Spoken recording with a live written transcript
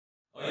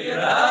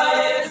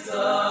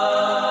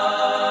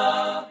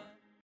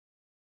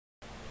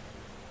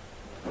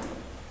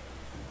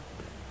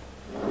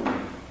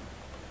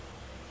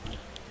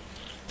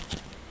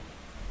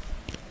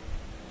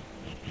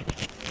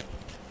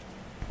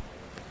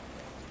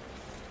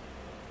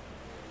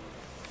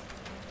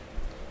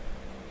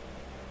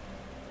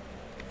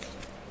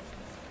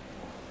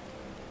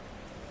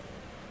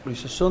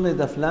ראש השונה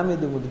דף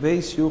למד עמוד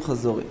ב' שיעור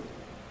חזורי.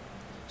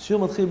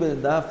 שיעור מתחיל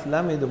בדף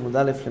למד עמוד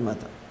א'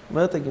 למטה.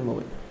 אומרת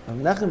הגמורה,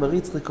 רבי מנחם בר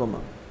יצחק אומר,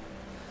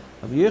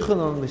 רבי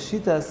יוחנן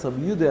משיטס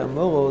רבי יהודה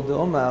אמורו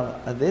דאמר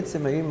עד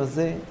עצם היום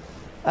הזה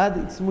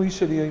עד עצמוי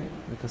של יום,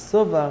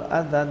 וכסובר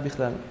עד ועד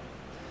בכלל.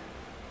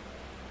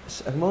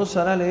 הגמורה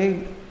שאלה לעיל,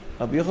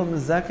 רבי יוחנן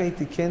זכאי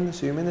תיקן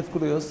שיומי נפקו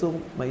לו יוסור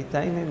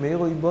מאיתיימה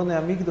מאירו יבונה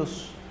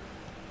המקדוש.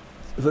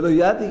 ולא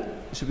ידעי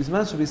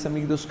שבזמן שביס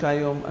המקדוש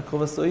כיום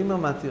הקרוב הסועים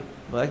המתיר,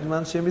 ורק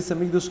בזמן שביס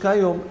המקדוש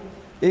כיום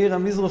עיר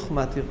המזרח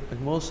מתיר.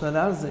 הגמורה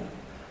שאלה על זה,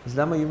 אז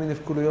למה יומי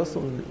נפקו לו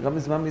יוסור? גם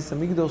בזמן ביס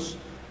המקדוש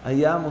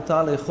היה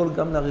מותר לאכול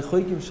גם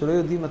לרחוקים שלא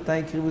יודעים מתי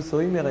הקריבו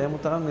סוימר, היה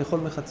מותר להם לאכול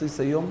מחצוי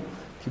סיום,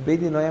 כי בית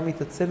דין לא היה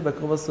מתעצל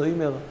בקרוב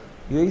הסוימר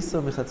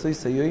יויסר מחצוי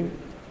סיום.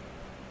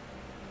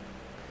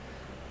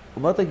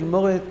 אומרת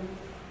הגמורה,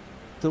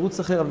 תירוץ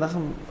אחר, רבי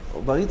מנחם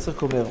בר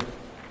יצחק אומר,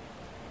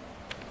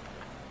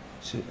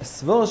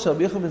 שהסבור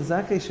שרבי יוחנן בן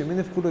זכאי שמי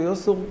נפקו לו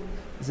יוסור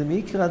זה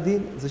מעיקר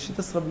הדין, זה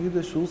שיטס רבי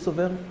יהודה שהוא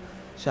סובר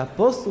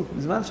שהפוסוק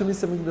בזמן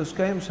שמיס המקדוש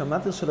קיים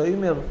שהמטר של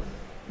האימר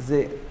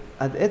זה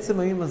עד עצם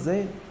היום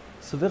הזה,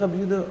 סובר רבי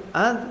יהודה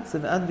עד זה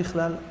ועד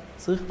בכלל,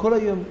 צריך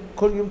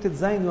כל יום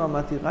תזיין הוא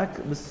המטר, רק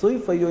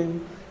בסוף היום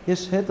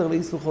יש התר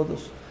לאיסור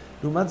חודש.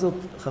 לעומת זאת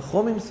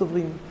חכמים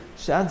סוברים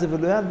שעד זה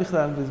ולא עד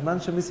בכלל, בזמן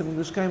שמיס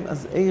המקדוש קיים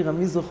אז עיר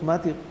המזרח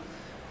מטר.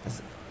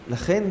 אז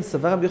לכן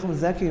סבר רבי יוחנן בן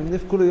זכאי אם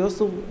נפקו לו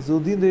יוסור זהו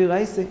דין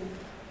דאורייתא,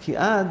 כי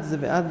עד זה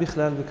ועד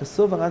בכלל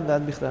וכסובר עד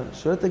ועד בכלל.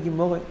 שואלת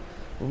הגמורה,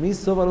 ומי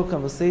סובר לו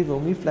כמוסי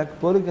ומי פלג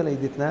פולג עלי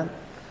דתנן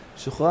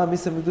שחורה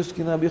מיס המקדוש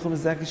תקין רבי יוחנן בן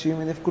זכאי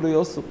שאם נפקו לו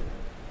יוסור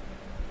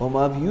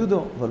אומר רבי יהודה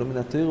ולא מן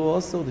התורה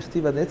אוסור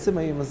דכתיב עד עצם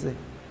היום הזה.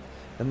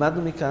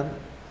 למדנו מכאן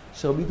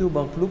שרבי יהודה הוא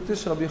בר פלוגתא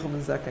של רבי יוחנן בן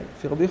זכאי,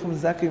 לפי רבי יוחנן בן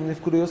זכאי אם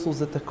נפקו לו יוסור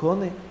זה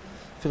תקונה,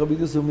 לפי רבי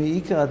יהודה זו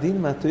מעיקר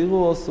הדין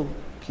מהתורה אוסור,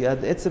 כי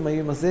עד עצם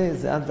היום הזה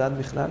זה עד ועד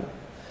בכלל.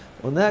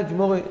 עונה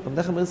הגמורה, רבי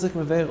מנחם בר יצחק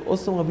מבאר,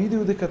 אוסום רבי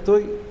יהודה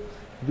דקתוי,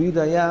 רבי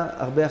יהודה היה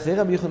הרבה אחרי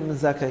רבי יוחנן בן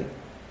זכאי.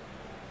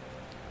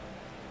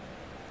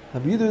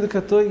 רבי יהודה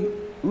דקתוי,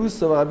 הוא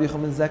סובר רבי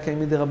יוחנן בן זכאי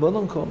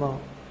מדרבנן כאומר,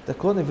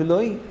 תקונה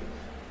ולאי,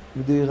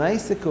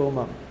 מדאורייתא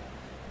כאומר.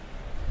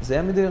 זה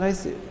היה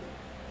מדאורייתא.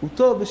 הוא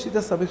טוב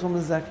בשיטת רבי יוחנן בן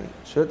זכאי.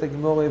 שואלת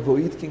הגמורה, והוא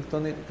איתקין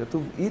קטונת,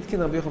 כתוב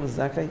איתקין רבי יוחנן בן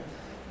זכאי,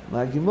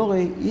 מהגמורה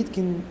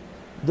איתקין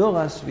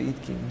דורש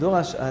ואיתקין,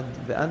 דורש עד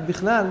ועד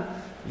בכלל,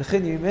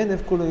 לכן יומי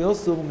נפקו לו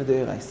יוסור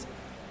מדאורייתא.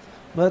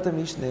 אומרת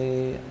המשנה,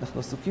 אנחנו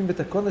עסוקים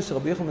בתקונה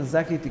שרבי יוחנן בן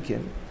זכאי תיקן.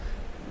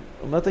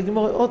 אומרת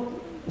הגמורה, עוד,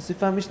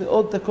 מוסיפה המשנה,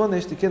 עוד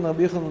תקונה שתיקן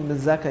רבי יוחנן בן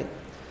זכאי.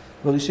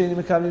 בראשון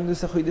מקבלים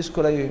נוסח חודש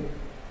כל היום.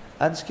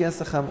 עד שקיע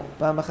סחמו,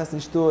 פעם אחת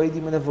נשתו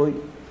עדים מלבוי,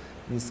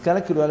 נזכה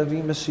לכלו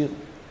הלוויים בשיר.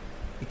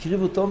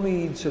 הקריבו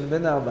תומיד של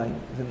בין הארבעים,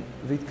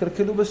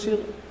 והתקלקלו בשיר.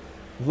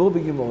 עבור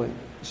בגמורה,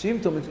 שאם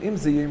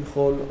זה יום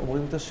חול,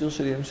 אומרים את השיר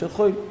של יום של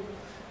חול.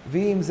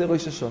 ואם זה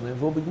ראש השונה,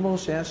 והוא בגמור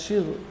שהיה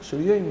שיר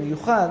של יום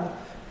מיוחד,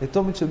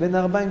 לתומית של בין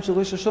הארבעים של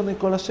ראש השונה,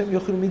 כל השם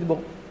יאכל מדבור.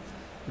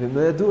 והם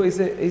לא ידעו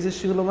איזה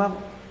שיר לומר.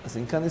 אז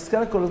אם כאן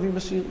נזכה לכל אוהבים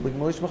בשיר,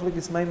 בגמור יש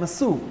מחלוקת מה הם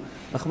עשו,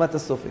 מחמת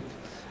הסופק.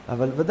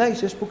 אבל ודאי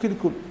שיש פה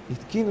קלקול.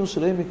 התקינו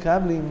שלא הם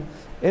מקבלים,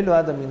 אלו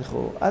עד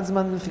המנחו, עד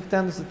זמן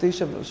מלכתנו זה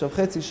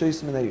 9:30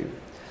 שויס מן היום.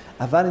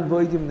 אבל אם בו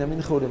עדים מן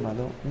המנחו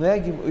למעלה,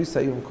 נוהגים אויס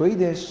היום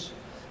קוידש,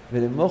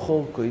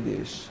 ולמוחור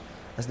קוידש.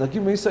 אז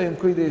נהגים אויס היום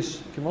קוידש,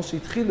 כמו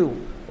שהתחילו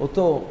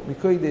אותו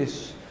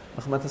מקוידש,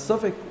 מחמת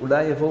הסופק,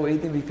 אולי יבואו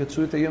עדים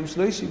ויקדשו את היום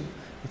 30,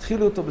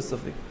 התחילו אותו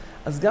בסופק.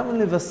 אז גם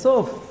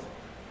לבסוף,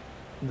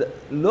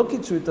 לא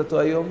קידשו את אותו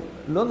היום,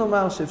 לא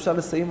נאמר שאפשר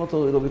לסיים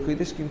אותו לא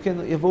בקוידש, כי אם כן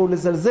יבואו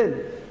לזלזל.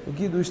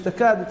 נגיד, הוא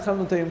השתקד,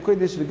 התחלנו את היום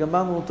קוידש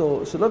וגמרנו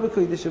אותו שלא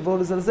בקוידש, יבואו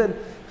לזלזל.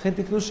 לכן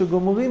תקנו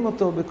שגומרים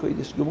אותו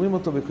בקוידש, גומרים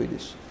אותו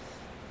בקוידש.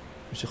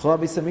 משחרר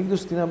ביס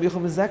המקדוש תקינה רבי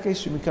יוחנן בן זכאי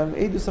שמקיים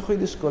עדוס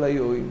החוידש כל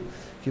היורים.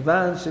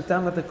 כיוון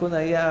שטעם התקונה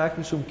היה רק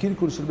משום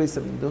קלקול של ביס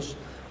המקדוש,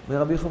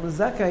 אומר רבי יוחנן בן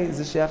זכאי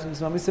זה שייך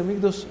בזמן ביס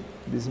המקדוש.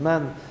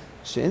 בזמן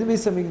שאין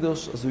ביס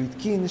המקדוש, אז הוא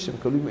התקין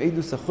שמקבלים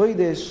עדוס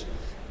החוידש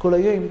כל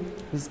היום.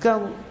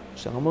 נזכרנו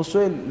שהרמור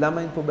שואל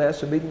למה אין פה בעיה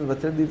שבית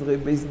מבטל דברי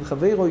בייזן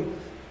חברוי,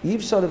 אי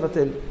אפשר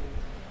לבטל.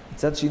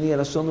 מצד שני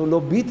הלשון הוא לא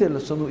ביטל,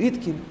 הלשון הוא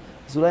התקין,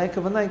 אז אולי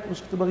הכוונה היא כמו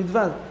שכתוב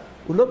ברדב"ז,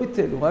 הוא לא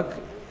ביטל, הוא רק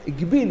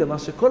הגביל למה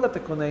שכל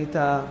התקונה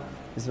הייתה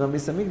בזמן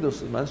ביס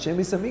המקדוש. בזמן שאין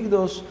ביס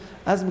המקדוש,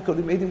 אז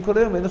מקבלים עדים כל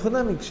היום, אין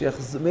נכונמי,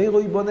 כשיחזמרו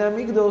יבונה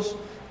המקדוש,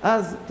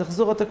 אז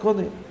תחזור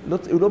התקונה.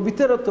 הוא לא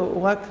ביטל אותו,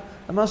 הוא רק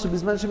אמר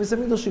שבזמן שביס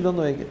המקדוש היא לא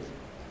נוהגת.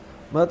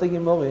 אומרת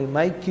הגמורה,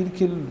 מהי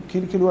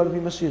קלקלו על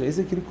מי השיר?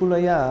 איזה קלקול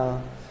היה?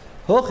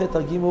 הוכת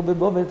תרגימו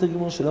בבובל,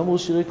 תרגימו שלא אמרו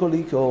שירי כל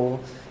איקור.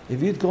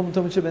 הביאו את קרום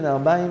תומית שבין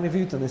הארבעים,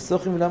 הביאו את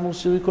הנסוכים ולא אמרו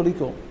שירי כל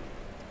איקור.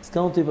 אז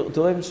כאן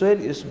תורה ושואל,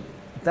 יש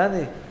תנא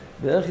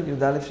בערך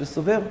י"א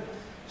שסובר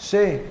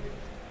שהשיר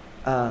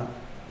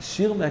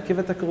מעכב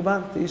את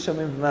הקורבן, תהי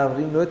שמם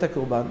ומעברים לא את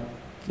הקורבן,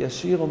 כי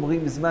השיר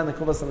אומרים בזמן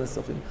הקרוב עשה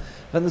נסוכים,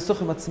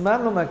 והנסוכים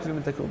עצמם לא מעכבים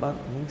את הקורבן,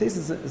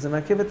 זה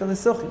מעכב את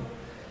הנסוכים,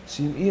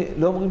 שאם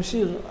לא אומרים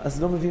שיר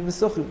אז לא מביאים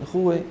נסוכים.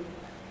 אנחנו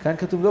כאן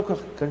כתוב לא כך,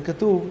 כאן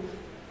כתוב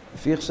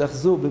לפי איך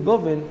שאחזו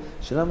בבובל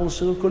שלא אמרו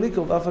שירו כל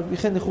עיקר ואף על פי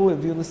כן אנחנו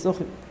הביאו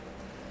נסוכים.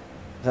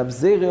 רב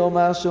זירא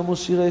אומר שאומרו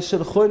שירי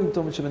של חויל עם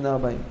תומת שבן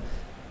 40.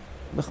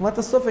 מחמת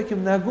הסופק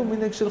הם נהגו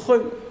מנהג של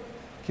חויל,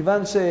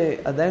 כיוון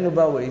שעדיין לא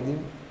באו עדים,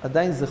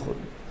 עדיין זה חויל.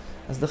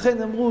 אז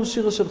לכן אמרו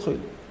שירה של חויל.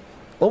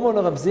 אומר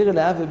לרב זירא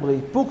לאב וברי,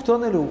 פוק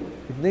תונלו,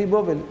 בני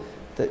בובל,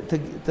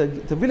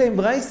 תביא להם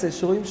ברייסה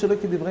שרואים שלא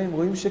כדבריהם,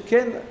 רואים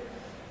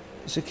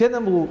שכן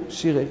אמרו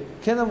שירה,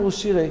 כן אמרו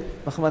שירה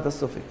מחמת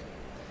הסופק.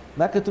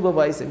 מה כתוב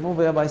בברייסה? כמו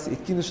בברייסה,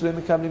 התקינו שלא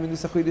מקבלים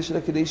מנוס החוידה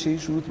שלה כדי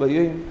שישוט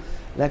ביום,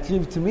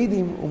 להקריב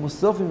תמידים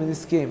ומוסופים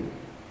ונזקיהם.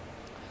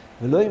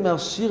 ולא אמר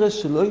שירה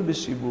שלא היא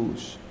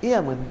בשיבוש.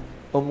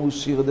 אמרו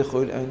שירה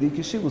דחויל, אין די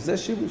כשיבוש, זה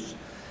שיבוש.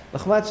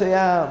 מחמת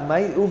שהיה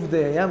עובדה,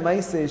 היה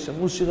מייסה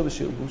שאמרו שירה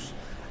בשיבוש.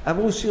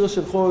 אמרו שירה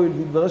של חויל,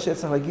 והתברר שהיה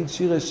צריך להגיד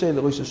שירה של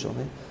ראש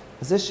השונה.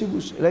 אז זה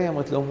שיבוש. אלא היא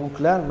אמרת, לא אמרו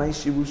כלל, מהי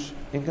שיבוש?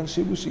 אין כאן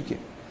שיבוש, היא כן.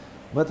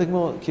 אומרת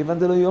הגמרא, כיוון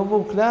דלא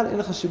יאמרו כלל, אין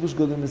לך שיבוש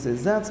גודל מזה.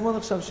 זה עצמו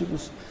נחשב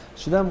שיבוש.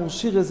 שלא אמרו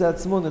שירה, זה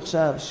עצמו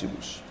נחשב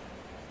שיבוש.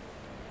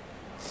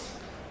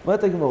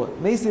 אומרת הגמרא,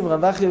 מייסים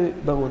רווחי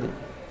ברוני.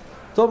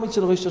 תומית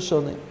של ראש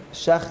השונה,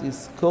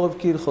 שחריס, קורב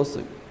קיל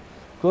חוסוי.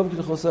 קורב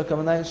קיל חוסוי,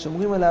 הכוונה היא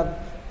שומרים עליו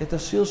את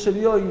השיר של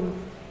יוים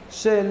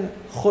של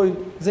חויל.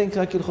 זה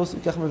נקרא קיל חוסוי,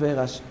 כך מבאר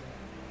רש"י.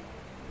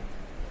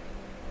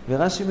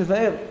 ורש"י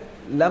מבאר,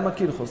 למה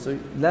קיל חוסוי?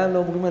 למה לא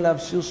אומרים עליו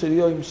שיר של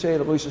יוים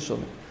של ראש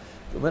השונה?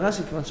 אומר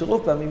רש"י, כיוון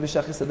שרוב פעמים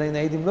בשחריס עדיין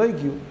העדים לא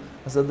הגיעו,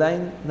 אז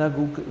עדיין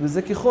נהגו,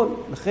 וזה ככל.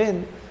 לכן,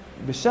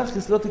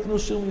 בשחריס לא תקנו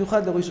שיר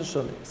מיוחד לראש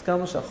השונה.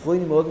 הזכרנו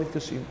שהאחרונים מאוד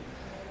מתקשים.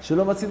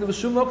 שלא מצינו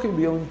בשום מוקם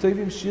ביומים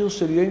טובים שיר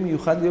של יום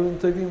מיוחד ליומים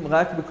טובים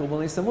רק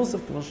בקורבני סמוסף,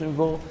 כמו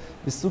שנבוא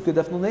בסוג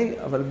כדף נוני,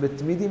 אבל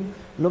בתמידים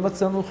לא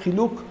מצאנו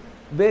חילוק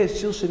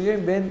בשיר של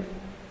יום בין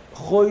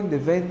חוי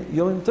לבין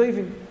יומים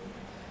טובים.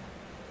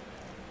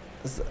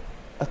 אז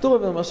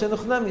התורה אומר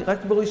שנוכנמי רק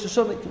בראש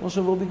השונה, כמו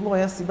שעבור בגמור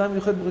היה סיבה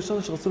מיוחדת בראש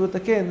השונה שרצו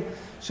לתקן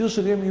שיר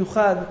של יום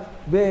מיוחד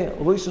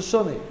בראש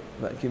השונה.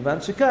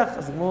 כיוון שכך,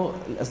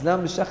 אז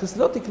למה בשחריס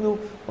לא תקנו?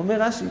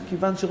 אומר רש"י,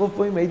 כיוון שרוב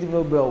פעמים העדים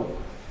לא באו.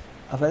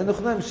 אבל אין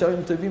אוכנמי, משארים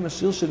טובים,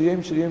 השיר של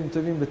יום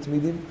טובים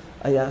בתמידים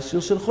היה השיר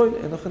של חויל,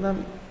 אין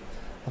אוכנמי.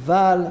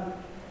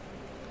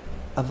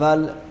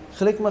 אבל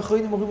חלק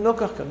מהאחרונים אומרים לא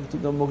כך, כאן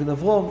כתוב גם מוגן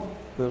אברום,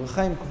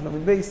 באורחיים,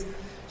 קופלמד בייס,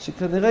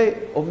 שכנראה,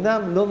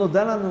 אמנם לא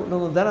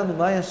נודע לנו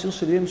מה היה השיר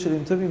של יום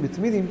טובים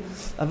בתמידים,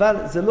 אבל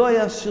זה לא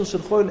היה השיר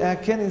של חויל, היה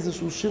כן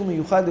איזשהו שיר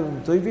מיוחד ליום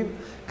טובים,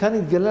 כאן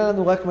התגלה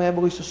לנו רק מה היה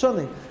בראש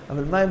השונה,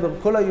 אבל מה היה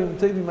בכל היום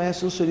טובים, מה היה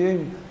השיר של יום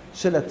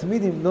של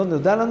התמידים, לא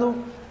נודע לנו,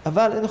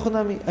 אבל אין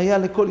נכונמי, היה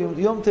לכל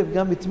יום טוב,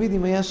 גם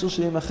בתמידים היה שיר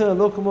של יום אחר,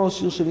 לא כמו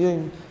שיר של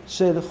יום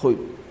של חויל.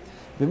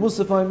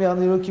 במוסף אומר,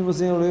 אני לא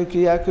כמוזינו, לא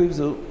כיעקב,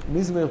 זהו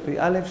מזמר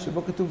פ"א,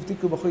 שבו כתוב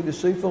תיקו בחוי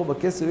דשופר,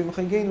 בכסף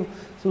ומחגנו,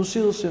 זהו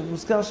שיר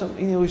שמוזכר שם,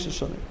 הנה ראש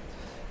השונה.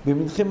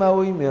 במנחם מה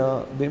הוא אומר,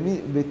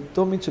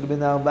 בתומית של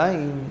בן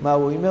 40, מה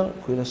הוא אומר?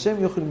 כל השם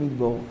יוכל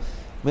מדבור.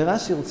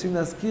 מרש"י רוצים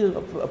להזכיר,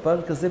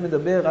 הפרק הזה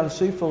מדבר על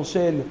שופר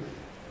של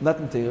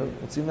מתן תורה,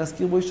 רוצים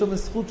להזכיר בו ראשון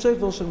זכות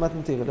שופר של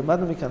מתן תורה.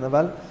 למדנו מכאן,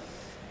 אבל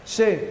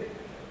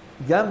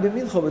שגם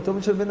במנחו,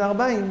 בתומית של בן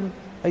 40,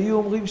 היו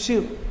אומרים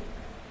שיר.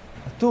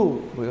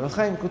 הטור,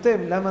 באורחיים כותב,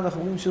 למה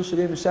אנחנו אומרים שיר של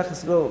יום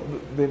בשחריס לא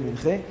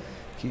במנחה?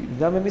 כי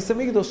גם במיס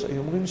המקדוש היו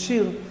אומרים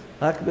שיר,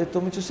 רק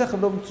בתומית של שחר,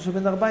 לא בתומית של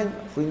בן 40,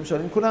 אחרים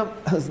שואלים כולם,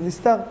 אז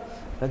נסתר.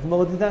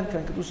 והגמור דידן, כאן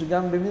כתוב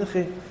שגם במנחה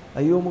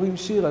היו אומרים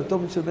שיר על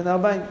תומית של בן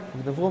 40.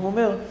 ודברום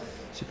אומר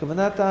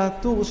שכוונת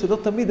הטור שלא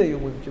תמיד היו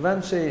אומרים, כיוון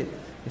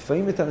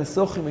לפעמים את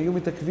הנסוכים היו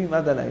מתעכבים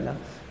עד הלילה,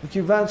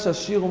 וכיוון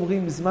שהשיר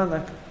אומרים בזמן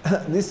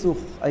ניסוך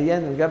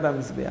עיין על גבי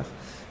המזבח,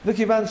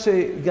 וכיוון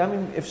שגם אם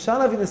אפשר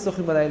להביא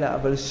נסוכים בלילה,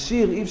 אבל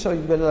שיר אי אפשר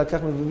להתבלל על כך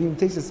מביאים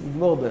תסס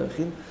בגמור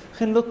בערכין,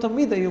 לכן לא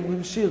תמיד היו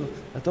אומרים שיר,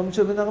 התומית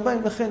של בן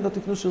 40, לכן לא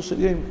תקנו שיר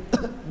של יום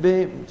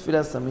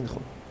בתפילה סמינכו.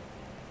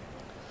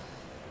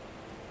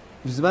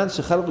 בזמן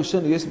שחל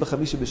ראשון יש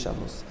בחמישי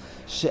בשמוס,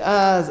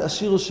 שאז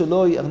השיר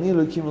שלו ארני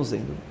אלוהיקים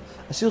עוזנו.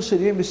 השיר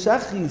של יום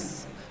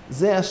בשחריס,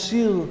 זה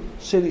השיר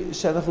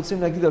שאנחנו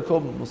רוצים להגיד על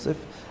קורבן מוסף.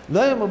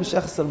 לא היה אמר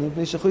בשחריס ארני,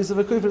 מפני שיכול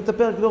יסבל כויפל את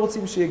הפרק, לא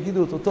רוצים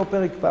שיגידו את אותו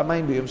פרק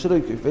פעמיים ביום שלא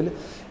יקויפל,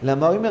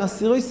 למה הוא אומר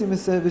אסירוי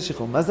סימסה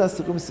ושכמו. מה זה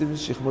אסירוי סימסה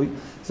ושכמו?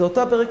 זה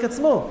אותו הפרק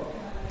עצמו.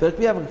 פרק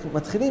מי, אבל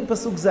מתחילים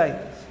פסוק זין.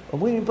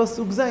 אומרים עם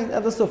פסוק זין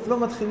עד הסוף, לא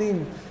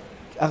מתחילים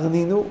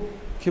ארנינו,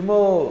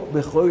 כמו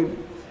בחויל,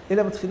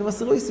 אלא מתחילים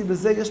אסירויסי,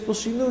 בזה יש פה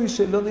שינוי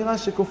שלא נראה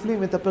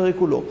שכופלים את הפרק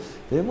כולו.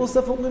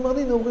 ומוסף אומרים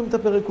ארנינו, אומרים את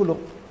הפרק כולו.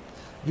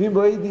 ואם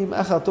בו עדים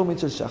אחר תומית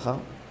של שחר,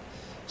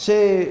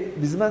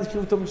 שבזמן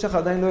שקריב תומית שחר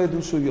עדיין לא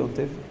ידעו שהוא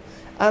יונטב,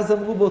 אז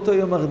אמרו באותו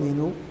יום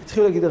ארנינו,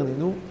 התחילו להגיד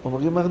ארנינו,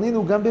 אומרים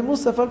ארנינו גם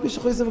במוסף, על פי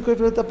שחוי זה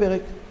וכויפל את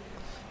הפרק.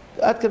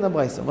 עד כאן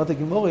הברייסה, אומרת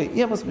הגמורה,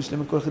 אי המס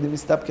בשלם כל אחד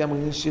מסתפקי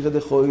אמרין שירא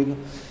דחויל.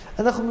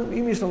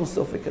 אם יש לנו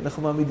סופק,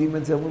 אנחנו מעמידים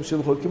את זה, אומרים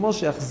שבחויל, כמו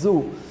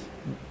שאחזו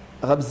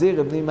רב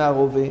זירא בני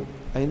מערובה,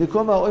 היינו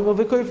קומר אוימר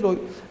וכויפלוי.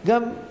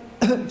 גם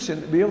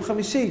ביום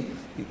חמישי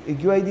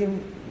הגיעו העדים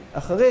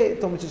אחרי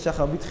תומית של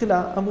שחר,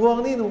 בתחילה אמרו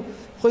ארנינו,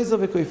 חויזר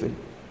וכויפל.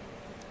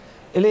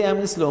 אלי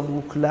אמריס לא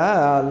אמרו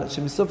כלל,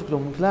 שמסופק לא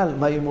אמרו כלל,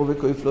 מה יאמרו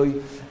וכויפלוי,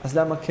 אז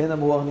למה כן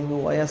אמרו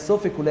ארנינו? היה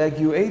סופק, אולי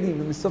הגיעו עדים,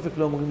 ומסופק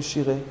לא אומרים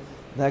שירא.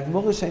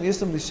 והגמורה שאין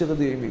יש לנו שירא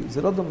דיומי,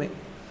 זה לא דומה.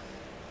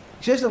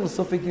 כשיש לנו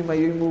סופק אם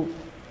היו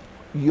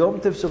יום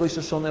טב של ראש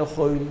השונה או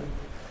חויל,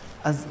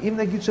 אז אם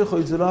נגיד של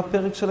חויל, זה לא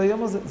הפרק של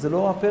היום הזה, זה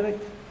לא הפרק.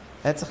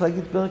 היה צריך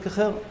להגיד פרק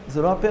אחר,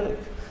 זה לא הפרק.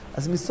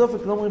 אז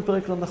מסופק לא אומרים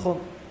פרק לא נכון.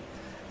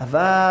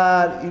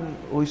 אבל אם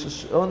ראש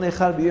השונה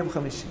נאכל ביום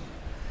חמישי,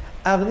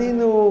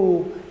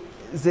 ארנינו,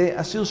 זה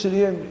השיר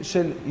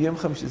של יום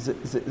חמישי,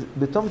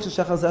 בתום של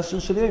שחר זה השיר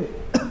של יום.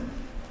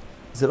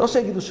 זה לא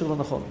שיגידו שיר לא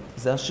נכון,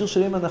 זה השיר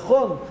של יום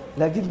הנכון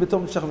להגיד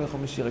בתום שחר ביום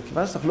חמישי.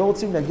 כיוון שאנחנו לא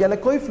רוצים להגיע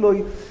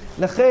לקויפלוי,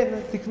 לכן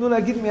תקנו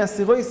להגיד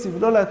מהסירויסי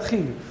ולא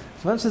להתחיל.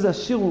 כיוון שזה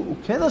השיר, הוא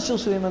כן השיר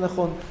של יום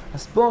הנכון,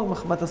 אז פה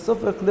מחמת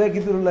הסופק לא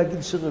יגידו לו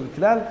להגיד שיר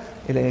בכלל,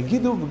 אלא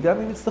יגידו,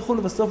 וגם אם יצטרכו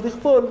לבסוף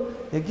לכפול,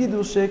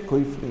 יגידו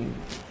שקויפלויים.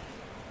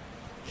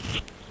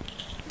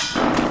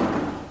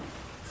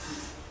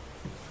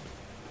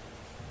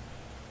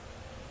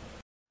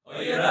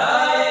 Oye,